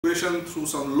equation through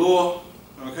some law,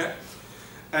 okay?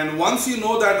 And once you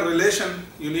know that relation,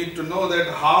 you need to know that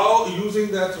how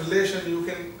using that relation you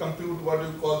can compute what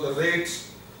you call the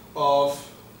rates of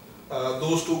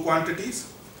those two quantities.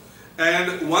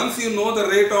 And once you know the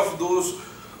rate of those,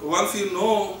 once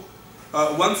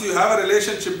you have a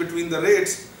relationship between the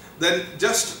rates, then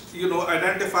just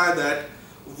identify that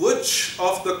which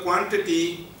of the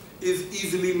quantity is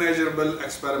easily measurable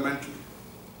experimentally.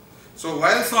 So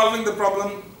while solving the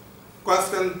problems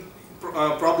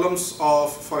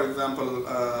of, for example,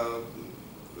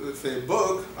 say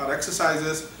book or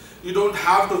exercises, you don't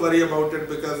have to worry about it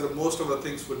because most of the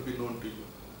things would be known to you.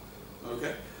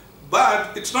 Okay,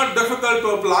 but it's not difficult to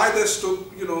apply this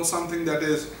to something that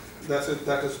is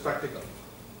practical.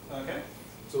 Okay,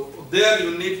 so there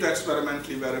you need to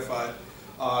experimentally verify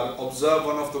or observe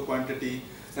one of the quantity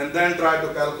and then try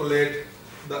to calculate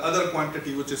the other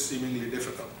quantity which is seemingly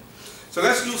difficult. So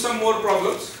let's do some more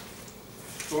problems.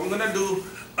 So I'm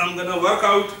gonna work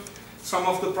out some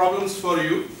of the problems for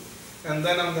you, and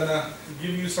then I'm gonna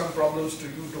give you some problems to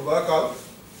you to work out,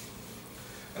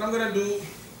 and I'm gonna do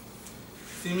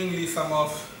seemingly some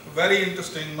of very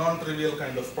interesting non-trivial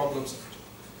kind of problems.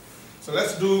 So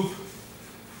let's do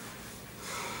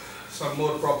some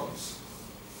more problems.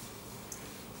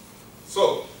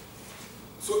 So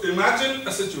imagine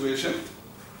a situation.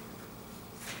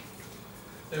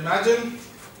 Imagine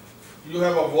you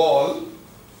have a wall.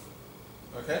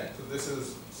 Okay, so this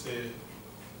is, say,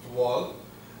 wall,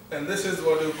 and this is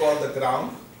what you call the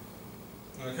ground.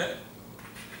 Okay,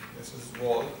 this is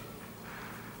wall,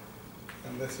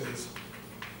 and this is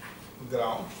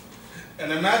ground.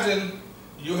 And imagine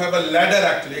you have a ladder,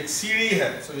 actually, a CD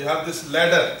hai. So you have this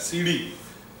ladder, CD,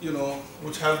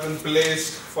 which has been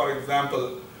placed, for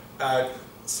example, at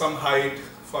some height,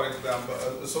 for example,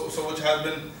 so which has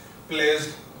been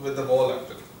placed with the wall,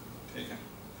 actually. Okay.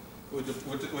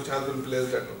 Which has been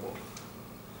placed at the wall.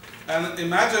 And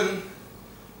imagine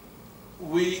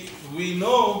we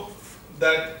know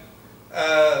that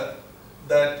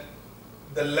that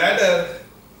the ladder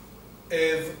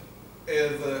is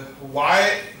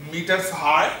y meters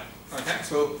high. Okay,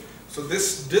 so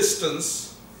this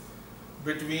distance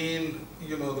between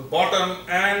the bottom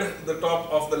and the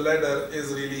top of the ladder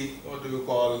is really what do you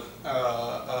call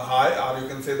a high, or you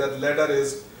can say that ladder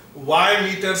is y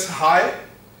meters high.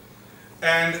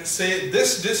 And say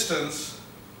this distance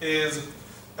is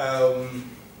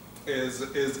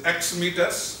x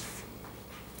meters.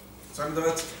 So in other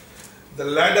words, the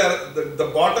ladder, the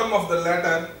bottom of the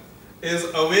ladder is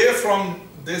away from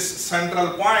this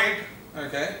central point,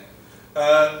 okay,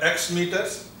 x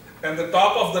meters, and the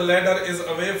top of the ladder is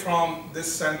away from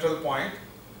this central point,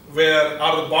 where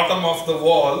are the bottom of the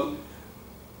wall,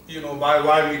 by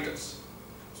y meters.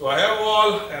 So I have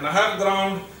wall and I have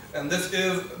ground, and this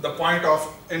is the point of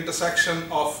intersection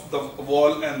of the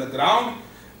wall and the ground,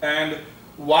 and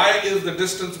y is the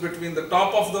distance between the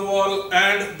top of the wall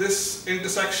and this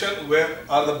intersection, where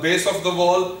are the base of the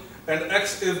wall, and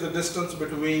x is the distance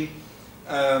between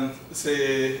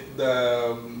say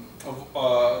the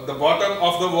bottom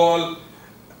of the wall,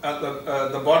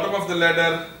 the bottom of the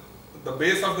ladder, the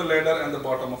base of the ladder, and the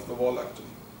bottom of the wall, actually.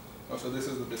 So this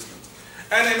is the distance.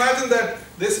 And imagine that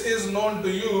this is known to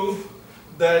you,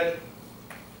 that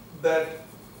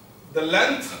the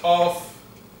length of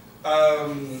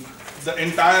the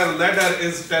entire ladder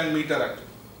is 10 meter, actually.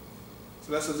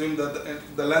 So let's assume that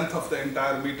the length of the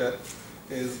entire meter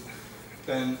is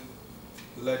 10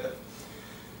 meter.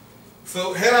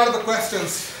 So here are the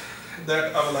questions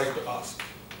that I would like to ask.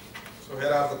 So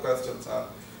here are the questions.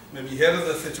 Maybe here is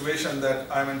the situation that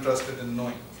I'm interested in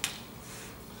knowing.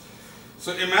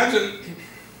 So imagine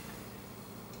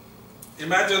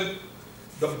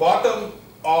the bottom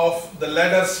of the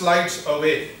ladder slides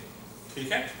away.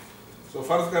 Okay? So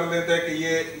फर्ज कर लेते हैं कि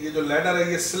ये जो ladder है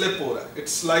ये slip हो रहा है. It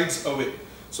slides away.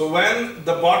 So when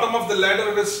the bottom of the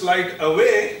ladder will slide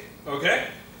away, okay,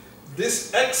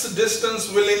 this x distance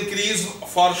will increase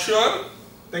for sure.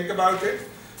 Think about it.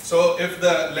 So if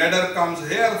the ladder comes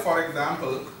here, for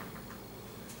example,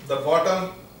 the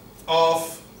bottom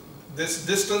of this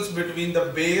distance between the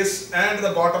base and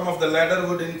the bottom of the ladder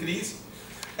would increase,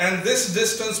 and this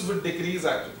distance would decrease,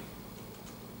 actually.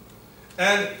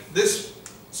 And this,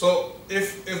 so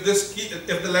if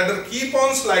the ladder keep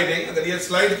on sliding, अगर ये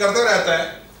slide करता रहता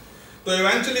है, तो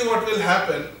eventually what will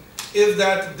happen is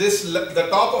that the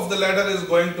top of the ladder is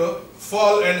going to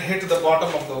fall and hit the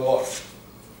bottom of the wall,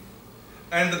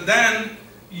 and then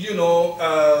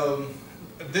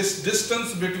this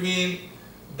distance between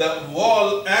the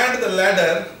wall and the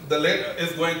ladder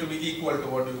is going to be equal to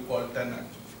what you call 10, actually.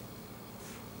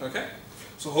 Okay,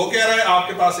 सो हो क्या रहा है,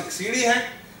 आपके पास एक सीढ़ी है,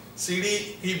 सीढ़ी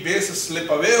की बेस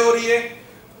स्लिप अवे हो रही है.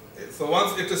 So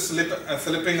once it is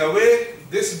slipping away,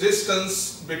 this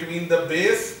distance between the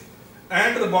base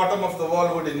and the bottom of the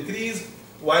wall would increase,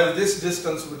 while this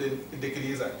distance would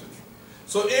decrease actually.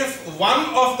 So if one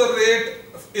of the rate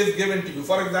is given to you,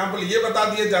 for example, ये बता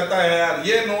दिया जाता है यार,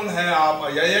 ये known है, आप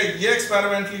या ये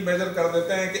experimentally measure कर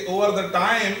देते हैं कि over the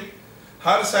time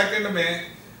her second में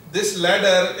this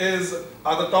ladder is,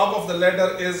 or the top of the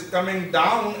ladder is coming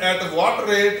down at what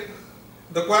rate.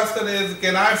 The question is,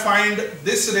 can I find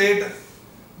this rate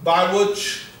by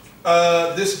which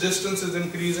this distance is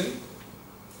increasing?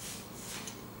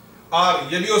 Or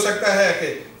ये भी हो सकता है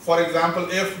कि, for example,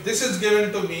 if this is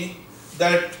given to me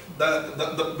that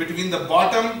the between the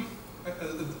bottom,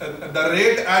 the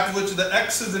rate at which the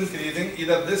x is increasing,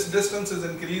 either this distance is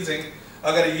increasing,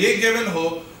 अगर ये given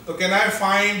हो, तो can I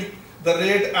find the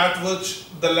rate at which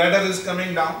the ladder is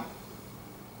coming down?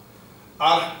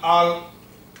 Or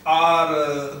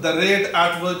the rate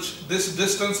at which this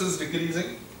distance is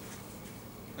decreasing?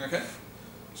 Okay,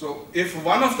 so if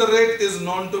one of the rate is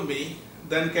known to me,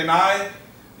 then can I,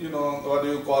 what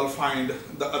do you call, find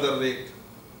the other rate?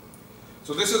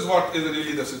 So this is what is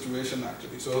really the situation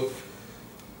actually. So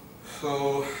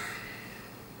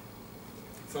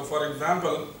for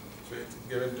example, so it's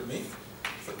given to me.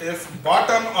 So if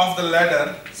bottom of the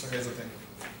ladder, so here's the thing,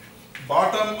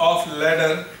 bottom of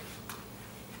ladder,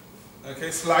 okay,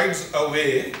 slides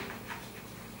away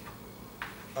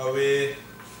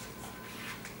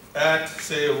at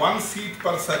say 1 feet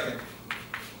per second.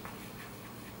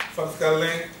 फर्ज कर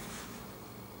लें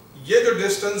ये जो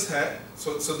distance है,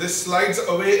 so this slides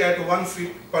away at 1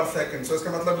 feet per second. So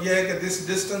इसका मतलब ये है कि this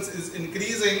distance is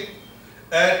increasing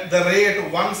at the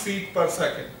rate 1 feet per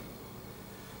second.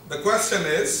 The question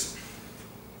is,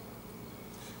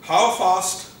 how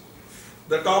fast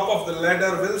the top of the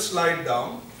ladder will slide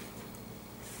down.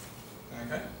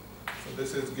 Okay, so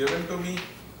this is given to me.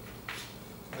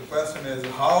 The question is,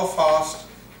 how fast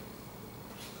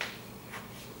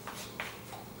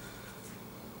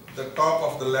the top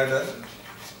of the ladder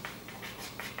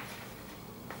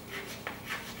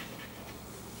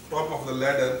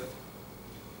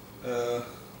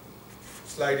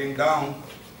sliding down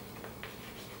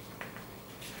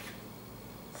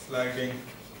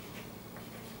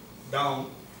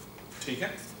ठीक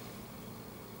है,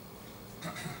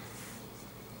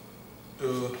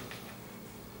 to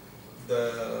the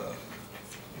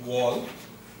wall,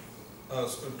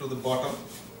 to the bottom,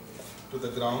 to the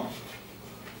ground.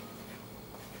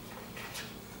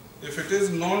 If it is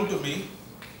known to me,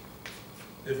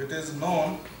 if it is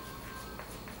known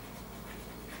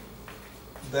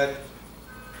that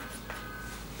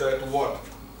what?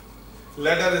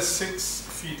 Ladder is 6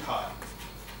 feet high.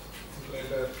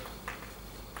 Ladder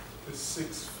is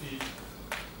 6 feet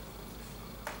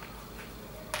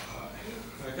high.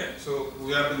 Okay, so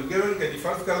we have been given, can you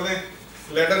first kar lein,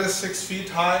 ladder is 6 feet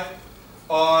high,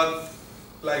 or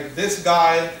like this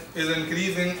guy is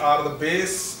increasing, or the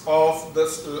base of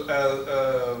this, what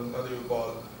do you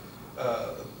call,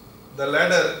 the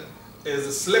ladder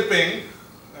is slipping,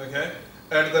 okay,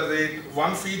 at the rate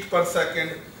 1 feet per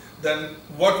second, then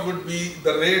what would be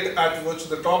the rate at which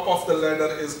the top of the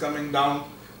ladder is coming down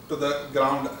to the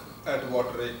ground at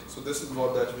what rate? So this is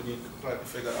what that we need to try to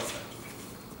figure out.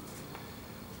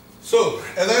 So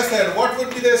as I said, what would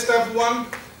be the step 1?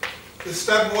 The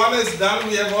step 1 is done,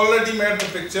 we have already made the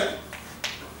picture.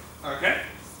 Okay.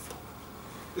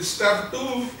 The step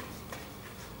 2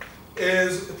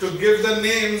 is to give the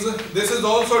names. This is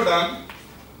also done,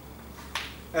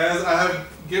 as I have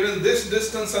given this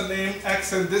distance a name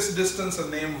x and this distance a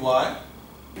name y.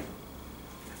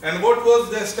 And what was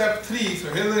the step 3? So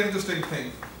here's the interesting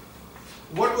thing.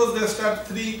 What was the step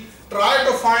 3? Try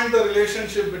to find the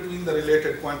relationship between the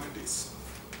related quantities.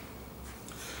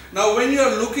 Now when you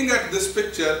are looking at this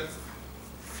picture,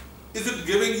 is it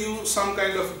giving you some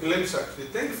kind of glimpse actually?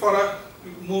 Think for a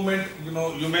moment,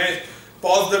 you may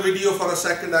pause the video for a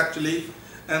second actually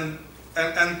and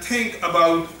think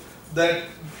about that.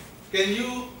 Can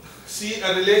you see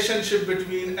a relationship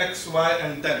between x, y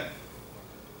and 10?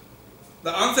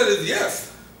 The answer is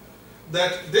yes,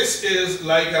 that this is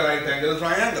like a right angle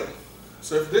triangle.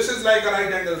 So if this is like a right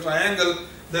angle triangle,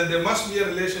 then there must be a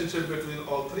relationship between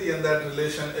all three, and that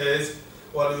relation is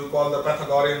what you call the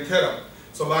Pythagorean theorem.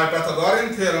 So by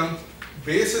Pythagorean theorem,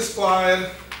 base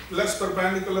square plus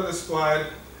perpendicular square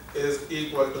is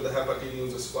equal to the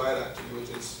hypotenuse square actually, which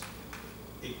is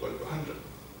equal to 100.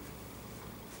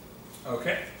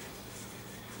 Okay.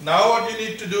 Now what you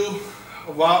need to do,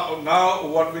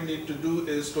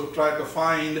 is to try to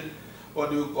find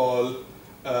what you call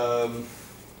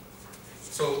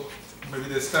So maybe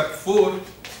the step 4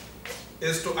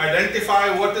 is to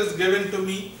identify what is given to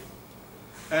me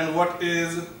and what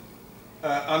is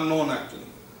unknown actually.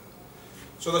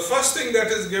 So the first thing that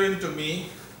is given to me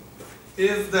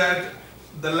is that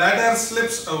the ladder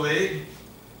slips away.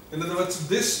 In other words,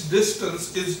 this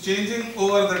distance is changing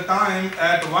over the time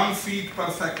at 1 feet per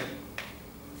second.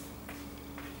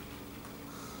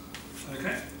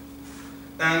 Okay.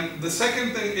 And the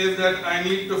second thing is that I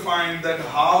need to find that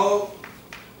how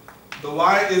the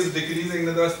y is decreasing. In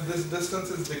other words, this distance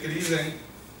is decreasing,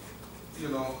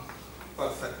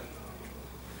 per second.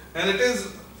 And it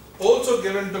is also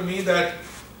given to me that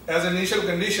as initial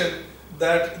condition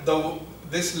that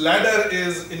this ladder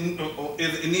is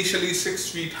initially 6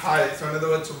 feet high. So in other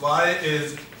words, y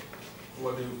is,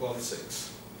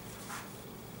 6.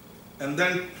 And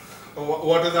then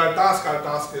what is our task? Our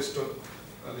task is to,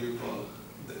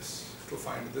 to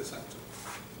find this actually.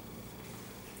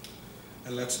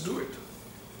 And let's do it.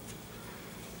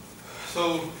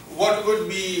 So what would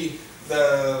be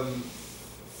the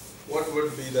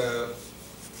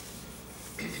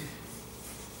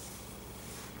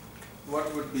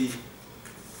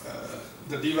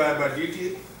dy by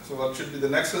dt? So what should be the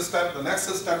next step? The next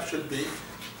step should be,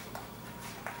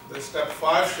 the step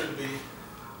 5 should be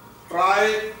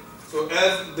try. So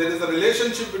as there is a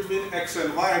relationship between x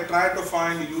and y, try to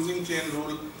find using chain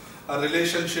rule a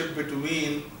relationship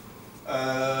between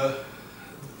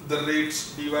the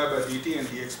rates dy by dt and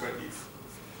dx by dt.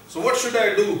 So what should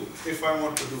I do if I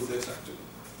want to do this actually?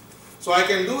 So I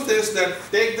can do this, that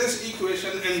take this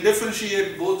equation and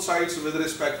differentiate both sides with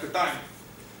respect to time.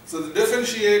 So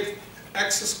differentiate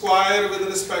x square with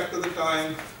respect to the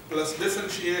time plus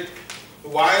differentiate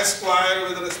y square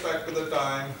with respect to the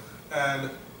time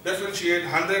and differentiate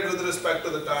 100 with respect to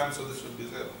the time, so this would be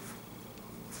 0.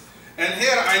 And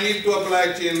here I need to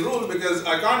apply chain rule because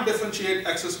I can't differentiate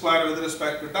x square with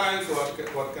respect to time. So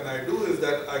what can I do is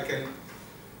that I can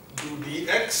do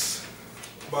dx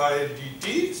by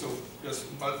dt. So just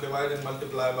divide and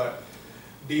multiply by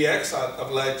dx, I'll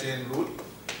apply chain rule.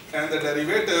 And the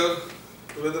derivative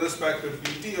with respect to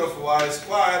dt of y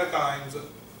square times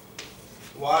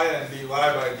y and dy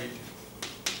by dt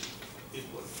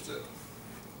equals 0.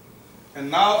 And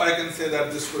now I can say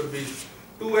that this would be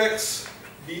 2x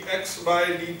dx by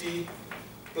dt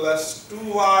plus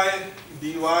 2y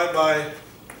dy by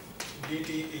dt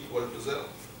equal to 0.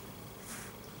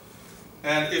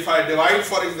 And if I divide,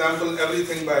 for example,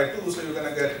 everything by 2, so you're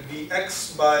going to get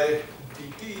dx by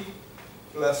dt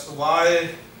plus y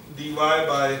dy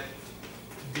by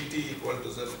dt equal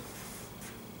to 0.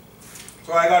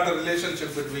 So I got a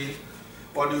relationship between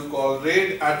what you call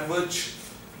rate at which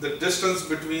the distance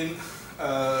between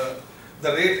the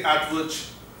rate at which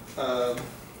the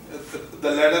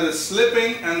ladder is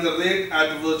slipping and the rate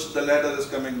at which the ladder is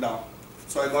coming down.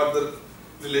 So I got the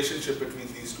relationship between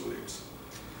these two rates.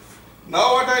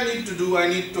 Now what I need to do, I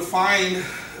need to find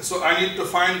this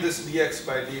dx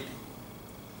by dt.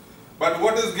 But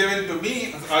what is given to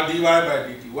me are dy by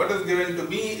dt. What is given to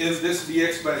me is this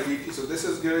dx by dt. So this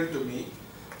is given to me.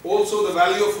 Also the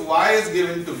value of y is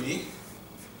given to me.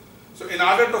 So in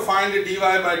order to find the dy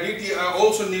by dt, I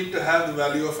also need to have the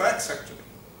value of x actually.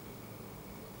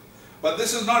 But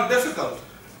this is not difficult.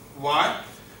 Why?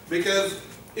 Because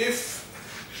if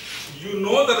you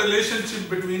know the relationship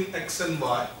between x and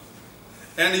y,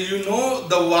 and you know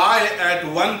the y at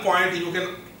one point, you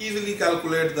can easily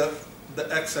calculate the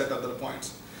x at other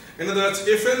points. In other words,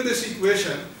 if in this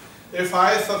equation, if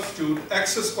I substitute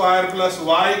x square plus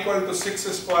y equal to 6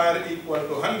 square equal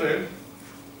to 100,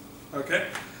 okay,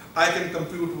 I can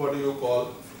compute what you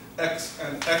call x,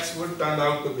 and x would turn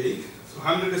out to be, so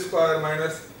 100 square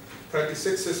minus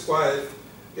 36 square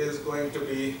is going to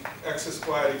be x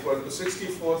square equal to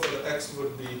 64, so the x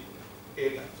would be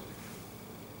 8 actually.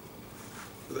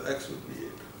 So the x would be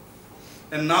 8.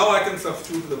 And now I can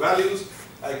substitute the values.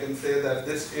 I can say that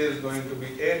this is going to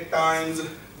be 8 times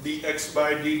dx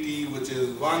by dt, which is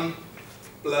 1,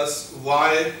 plus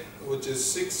y, which is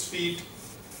 6 feet,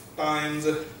 times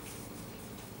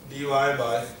dy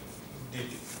by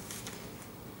dt.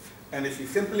 And if you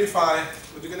simplify,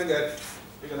 what you're going to get?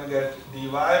 You're going to get dy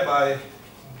by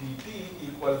dt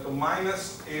equal to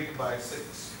minus 8 by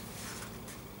 6.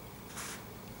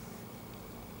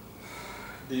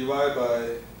 Dy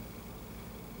by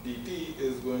dt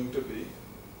is going to be,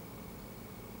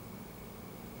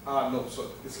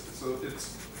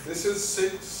 this is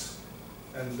 6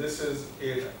 and this is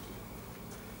 8 actually.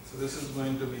 So this is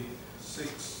going to be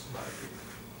 6 by 8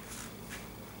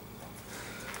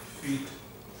 feet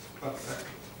per second.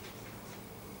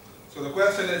 So the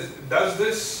question is, does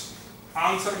this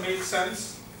answer make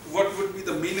sense? what would be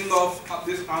the meaning of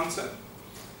this answer?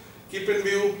 Keep in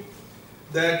view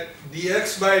that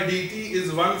dx by dt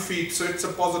is 1 feet, so it's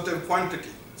a positive quantity.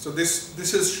 So this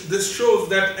shows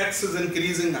that x is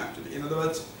increasing actually. In other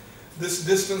words, this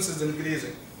distance is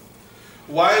increasing.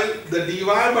 While the dy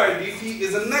by dt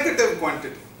is a negative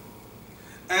quantity.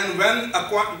 And when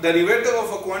a derivative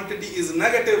of a quantity is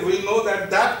negative, we know that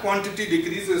that quantity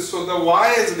decreases, so the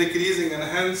y is decreasing, and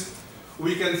hence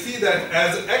we can see that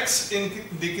as x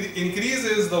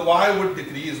increases, the y would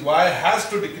decrease. Y has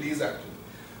to decrease actually,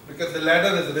 because the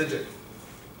ladder is rigid.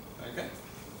 Okay?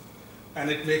 And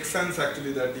it makes sense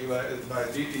actually that dy by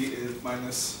dt is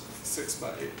minus 6 by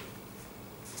 8.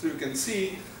 So you can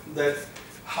see that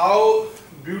how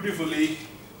beautifully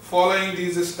following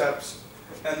these steps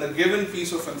and the given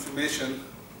piece of information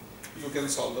you can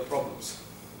solve the problems.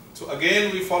 So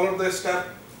again we followed the step.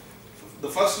 The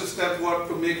first step was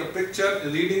to make a picture,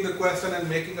 reading the question and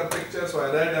making a picture. So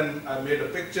I read and I made a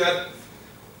picture.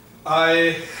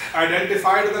 I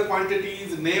identified the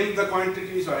quantities, named the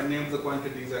quantities, so I named the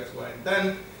quantities x, y, and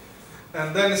 10.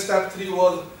 And then step 3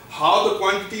 was how the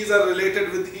quantities are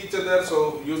related with each other.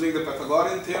 So using the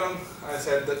Pythagorean theorem, I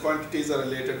said the quantities are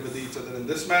related with each other in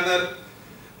this manner.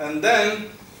 And then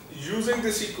using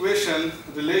this equation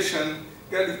relation,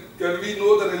 can we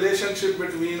know the relationship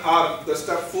between the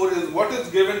step 4 is what is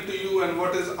given to you and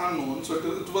what is unknown. So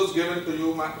it was given to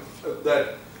you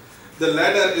that the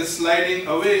ladder is sliding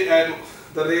away at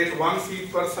the rate 1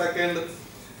 feet per second,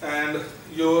 and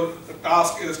your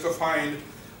task is to find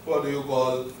what do you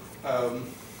call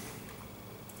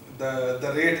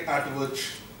the rate at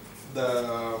which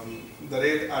the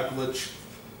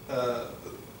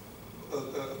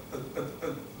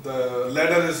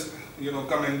ladder is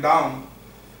coming down,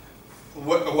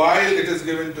 while it is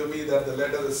given to me that the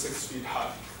ladder is 6 feet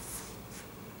high.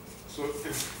 So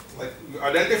if you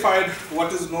identified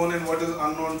what is known and what is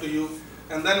unknown to you,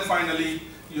 and then finally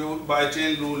you, by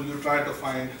chain rule, you try to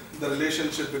find the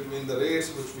relationship between the rates,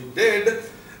 which we did,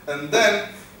 and then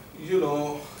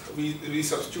we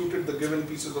substituted the given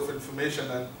pieces of information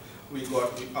and we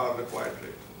got our required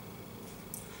rate.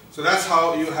 So that's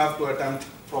how you have to attempt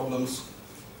problems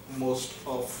most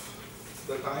of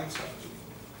the times actually.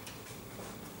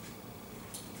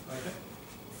 Okay.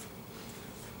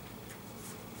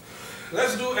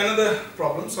 Let's do another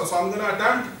problem. So I'm going to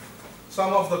attempt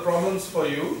some of the problems for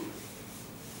you.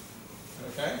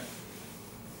 Okay.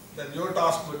 Then your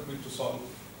task would be to solve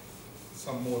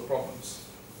some more problems.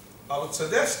 I would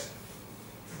suggest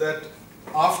that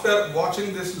after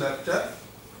watching this lecture,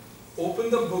 open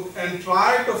the book and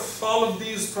try to solve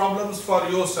these problems for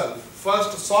yourself.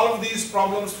 First, solve these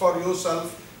problems for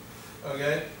yourself,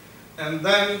 okay, and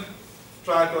then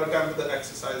try to attempt the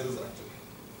exercises actually.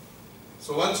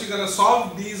 So once you're going to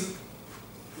solve these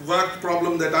worked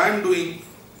problem that I'm doing,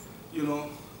 you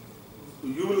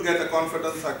will get a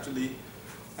confidence actually,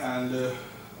 and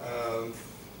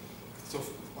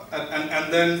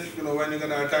and then when you're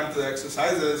going to attempt the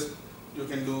exercises, you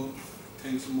can do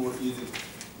things more easily.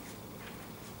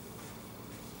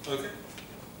 Okay.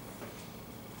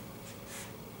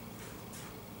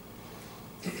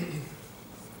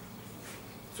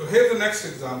 So here's the next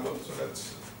example. So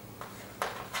let's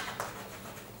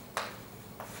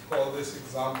call this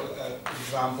example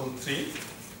example 3.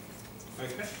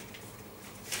 Okay.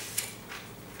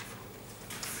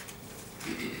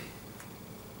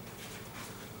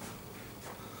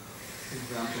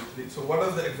 Example 3. So what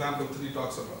does the example 3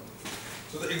 talks about?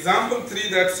 So the example 3,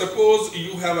 that suppose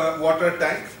you have a water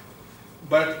tank,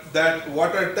 but that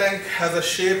water tank has a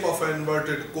shape of an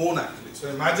inverted cone actually. So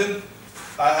imagine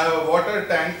I have a water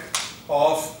tank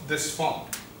of this form.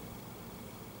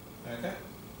 Okay?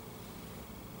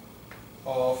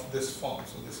 Of this form.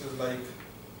 So this is like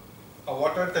a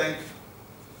water tank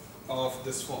of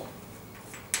this form.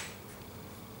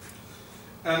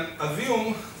 And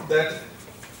assume that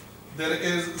there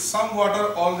is some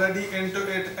water already into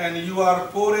it and you are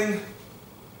pouring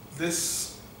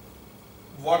this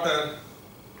water,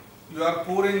 you are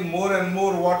pouring more and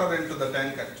more water into the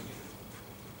tank actually.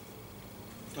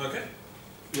 Okay?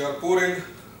 You are pouring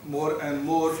more and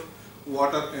more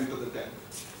water into the tank.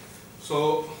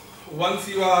 So once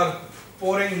you are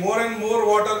pouring more and more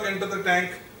water into the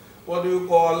tank, what do you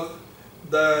call,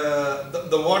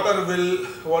 the water will,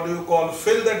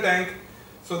 fill the tank.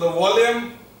 So the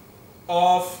volume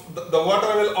of the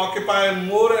water will occupy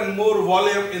more and more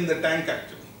volume in the tank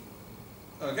actually.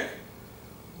 Okay?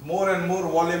 More and more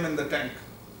volume in the tank,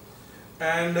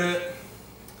 and the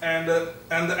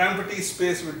empty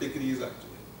space will decrease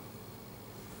actually.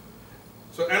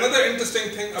 So another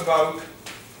interesting thing about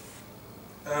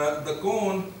the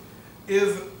cone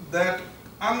is that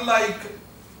unlike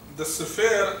the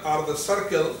sphere or the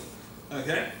circle,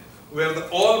 okay, where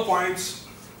all points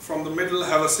from the middle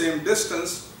have the same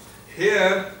distance,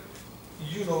 here,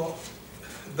 you know,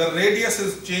 the radius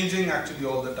is changing actually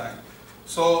all the time.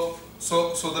 So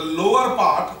the lower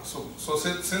part, so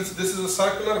since this is a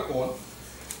circular cone,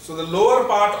 so the lower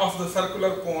part of the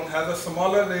circular cone has a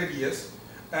smaller radius,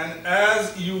 and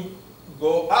as you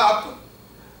go up,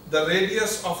 the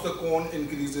radius of the cone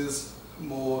increases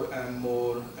more and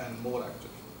more and more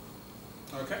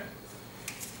actually. Okay.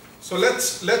 So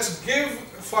let's give,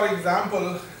 for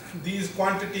example, these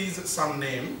quantities some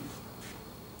name.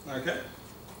 Okay.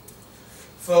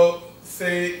 So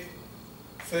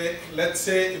let's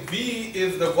say V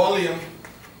is the volume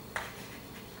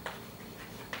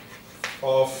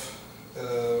of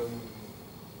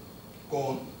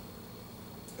cone.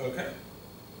 Okay.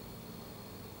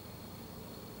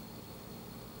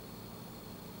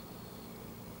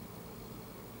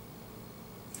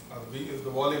 V is the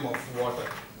volume of water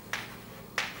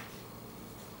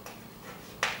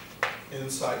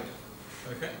inside.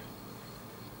 Okay.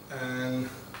 And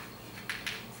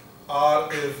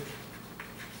R is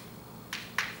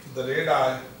the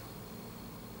radii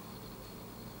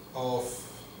of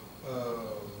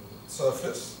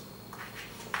surface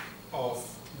of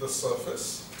the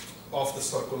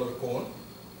circular cone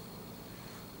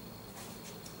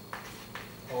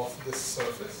of this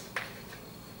surface.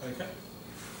 Okay.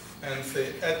 And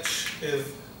say H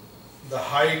is the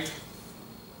height.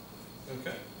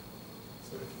 Okay.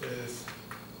 So it is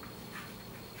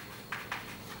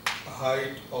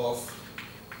height of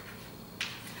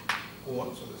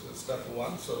cone. So this is step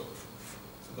 1. So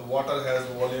the water has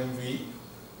volume V,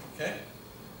 okay,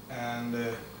 and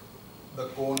the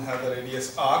cone has a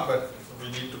radius R, but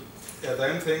we need to, as I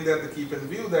am saying, that to keep in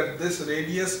view that this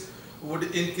radius would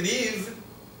increase,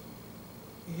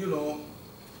 you know,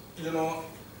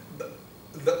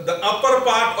 the upper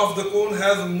part of the cone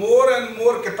has more and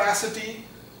more capacity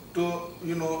to,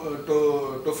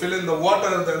 to fill in the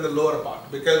water than the lower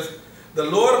part, because the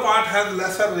lower part has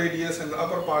lesser radius and the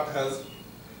upper part has,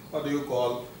 what do you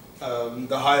call,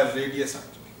 the higher radius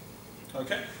actually.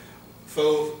 Okay,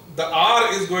 so the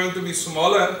R is going to be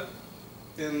smaller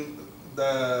in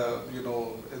the,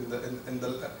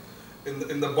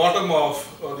 in the bottom of,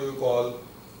 what do you call,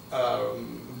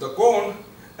 the cone,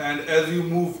 and as you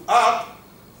move up,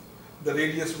 the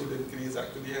radius would increase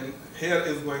actually, and here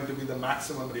is going to be the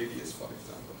maximum radius, for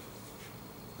example.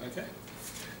 Okay,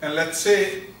 and let's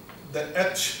say the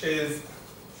H is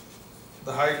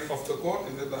the height of the cone.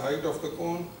 Is it the height of the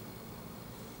cone?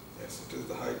 Yes, it is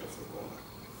the height of the cone.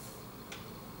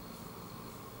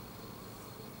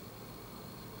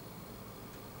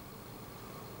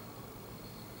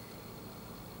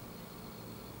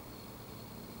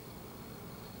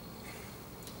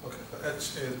 Okay, the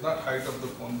H is not height of the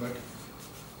cone, but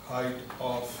height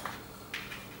of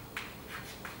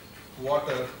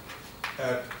water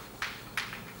at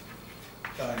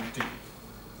time t.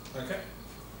 Okay.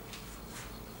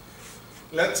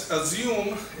 Let's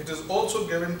assume it is also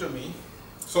given to me.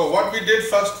 So what we did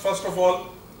first of all,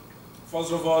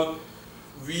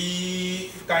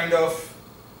 we kind of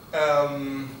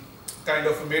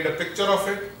made a picture of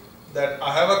it, that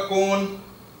I have a cone,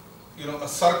 a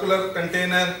circular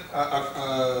container,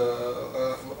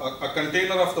 a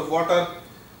container of the water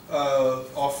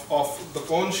of the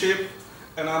cone shape,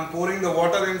 and I'm pouring the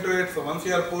water into it. So once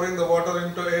you are pouring the water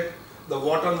into it, the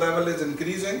water level is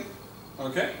increasing.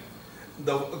 Okay.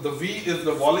 The V is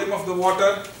the volume of the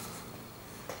water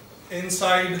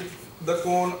inside the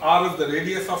cone, R is the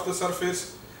radius of the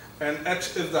surface, and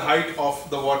H is the height of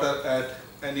the water at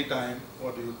any time,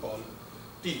 what do you call,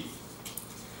 t.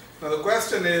 Now the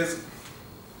question is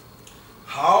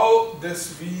how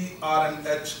this V, R and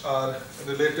H are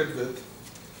related with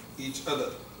each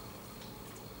other.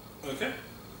 Okay,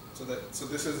 so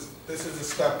this is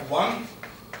step 1.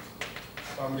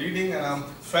 I'm reading and I'm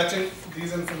fetching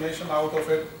these information out of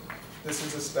it. This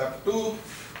is step 2,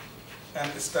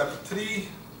 and step 3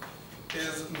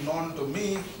 is known to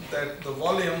me that the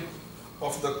volume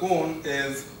of the cone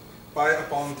is pi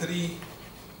upon 3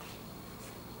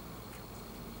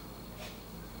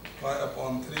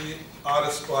 R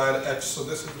square H. So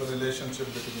this is the relationship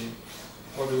between,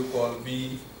 what do you call,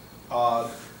 V,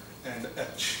 R and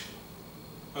H.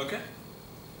 Okay.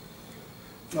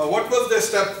 Now what was the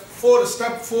step 4?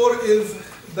 Step 4 is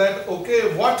that,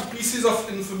 okay, what pieces of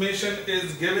information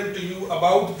is given to you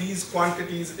about these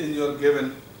quantities in your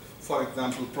given, for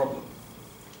example, problem.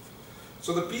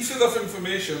 So the pieces of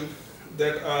information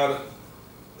that are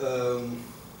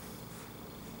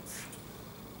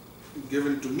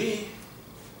given to me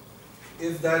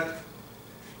is that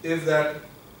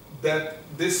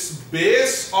this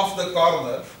base of the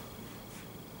corner,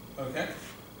 okay,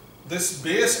 this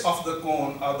base of the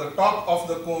cone or the top of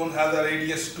the cone has a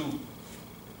radius 2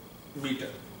 meter,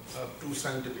 2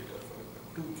 centimeter,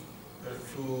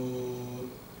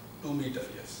 2 meter,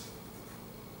 yes.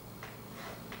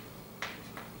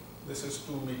 This is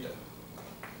 2 meter.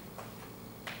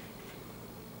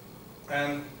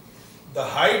 And the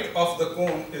height of the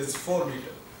cone is 4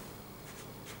 meter.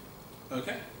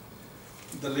 Okay.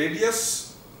 The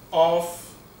radius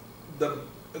of the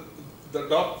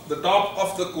top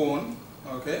of the cone,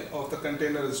 okay, of the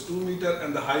container is 2 meter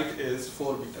and the height is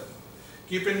 4 meter.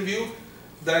 Keep in view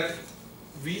that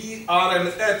V, R and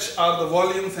H are the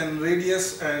volumes and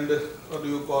radius and what do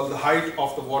you call the height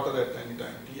of the water at any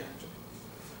time t actually.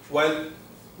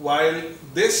 While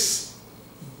this,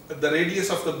 the radius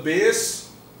of the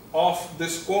base of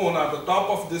this cone or the top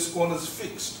of this cone is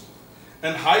fixed,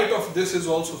 and height of this is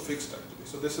also fixed actually.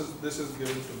 So this is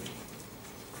given to me.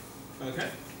 Okay.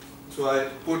 So I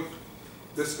put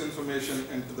this information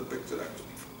into the picture actually.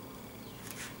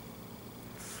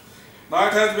 Now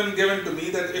it has been given to me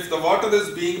that if the water is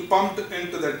being pumped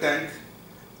into the tank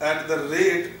at the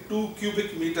rate 2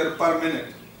 cubic meter per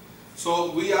minute.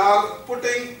 So we are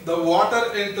putting the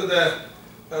water into the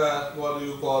what do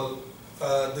you call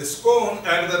this cone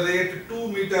at the rate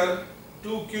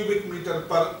 2 cubic meter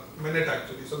per minute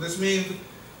actually. So this means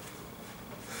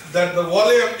that the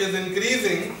volume is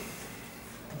increasing.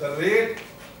 The rate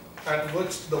at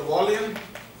which the volume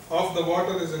of the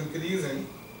water is increasing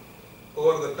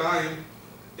over the time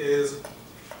is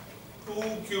 2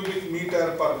 cubic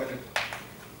meter per minute.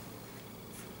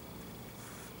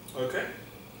 Okay.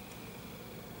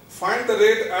 Find the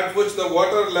rate at which the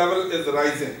water level is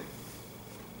rising.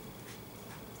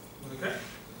 Okay.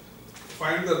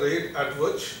 Find the rate at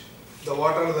which the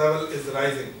water level is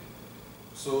rising.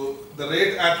 So the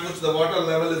rate at which the water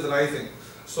level is rising.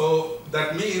 So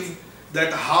that means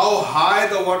that how high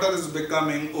the water is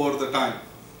becoming over the time.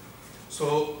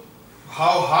 So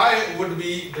how high would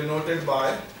be denoted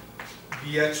by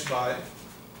dH by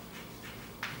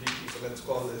dt. So let's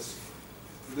call this.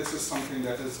 This is something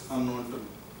that is unknown to me.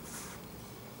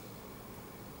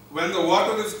 When the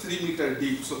water is 3 meter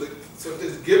deep, so it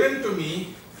is given to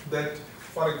me that,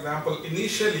 for example,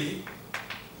 initially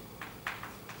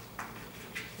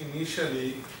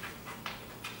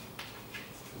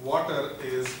water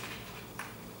is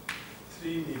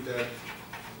 3 meter,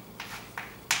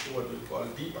 what we call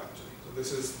deep actually.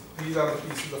 So these are the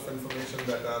pieces of information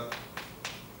that are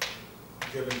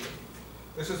given to me.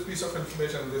 This is piece of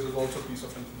information, this is also piece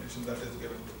of information that is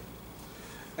given to me.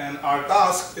 And our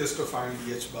task is to find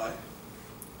dH by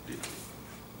dt.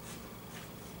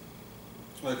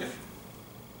 Okay.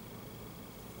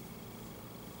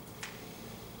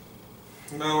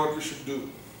 Now what we should do.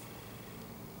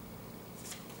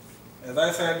 As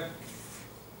I said,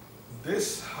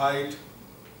 this height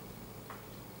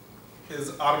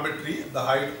is arbitrary, the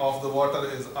height of the water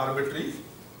is arbitrary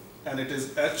and it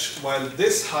is h, while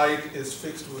this height is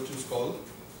fixed, which is called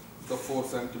the 4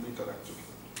 centimeter actually.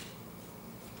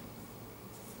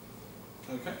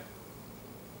 Okay.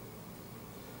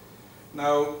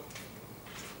 Now,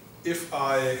 if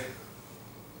I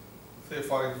say,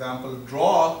 for example,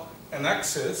 draw an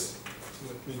axis, so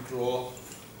let me draw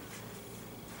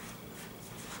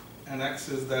an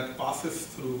axis that passes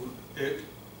through it,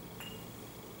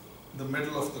 the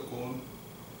middle of the cone,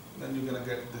 then you're going to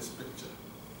get this picture.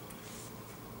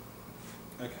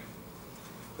 Okay.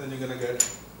 Then you're going to get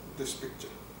this picture.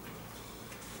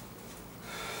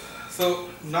 So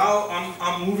now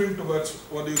I'm moving towards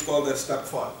what do you call the step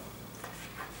 5.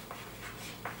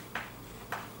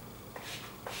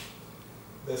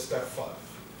 The step 5.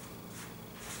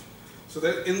 So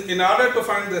that in order to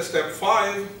find the step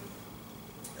 5,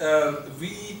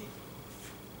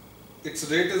 its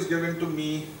rate is given to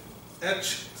me,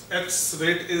 H's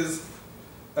rate is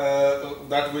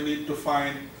that we need to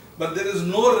find, but there is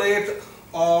no rate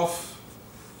of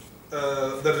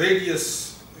the radius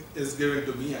is given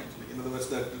to me actually. In other words,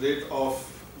 the rate of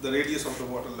the radius of the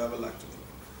water level actually.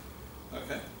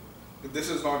 Okay, this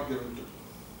is not given to me.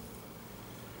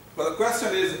 But the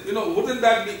question is, wouldn't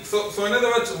that be so? So in other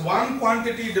words, one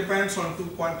quantity depends on two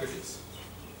quantities.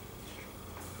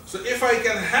 So if I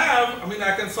can have,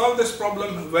 I can solve this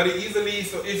problem very easily.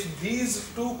 So if these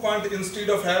two instead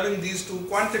of having these two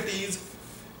quantities,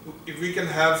 if we can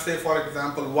have, say for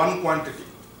example, one quantity.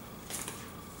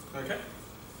 Okay.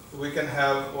 We can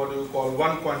have what you call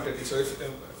one quantity. So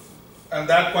and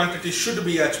that quantity should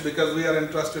be h because we are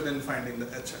interested in finding the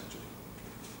h actually.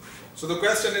 So the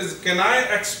question is, can I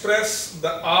express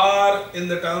the R in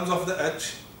the terms of the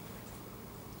H?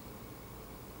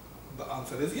 The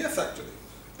answer is yes, actually.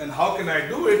 And how can I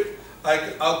do it?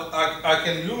 I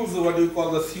can use what you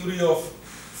call the theory of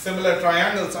similar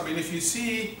triangles. I mean, if you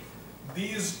see,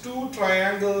 these two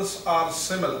triangles are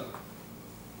similar.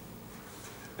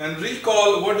 And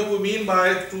recall, what do we mean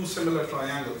by two similar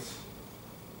triangles?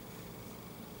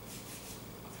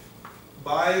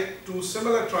 By two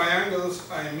similar triangles,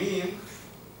 I mean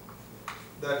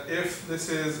that if this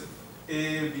is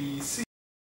ABC,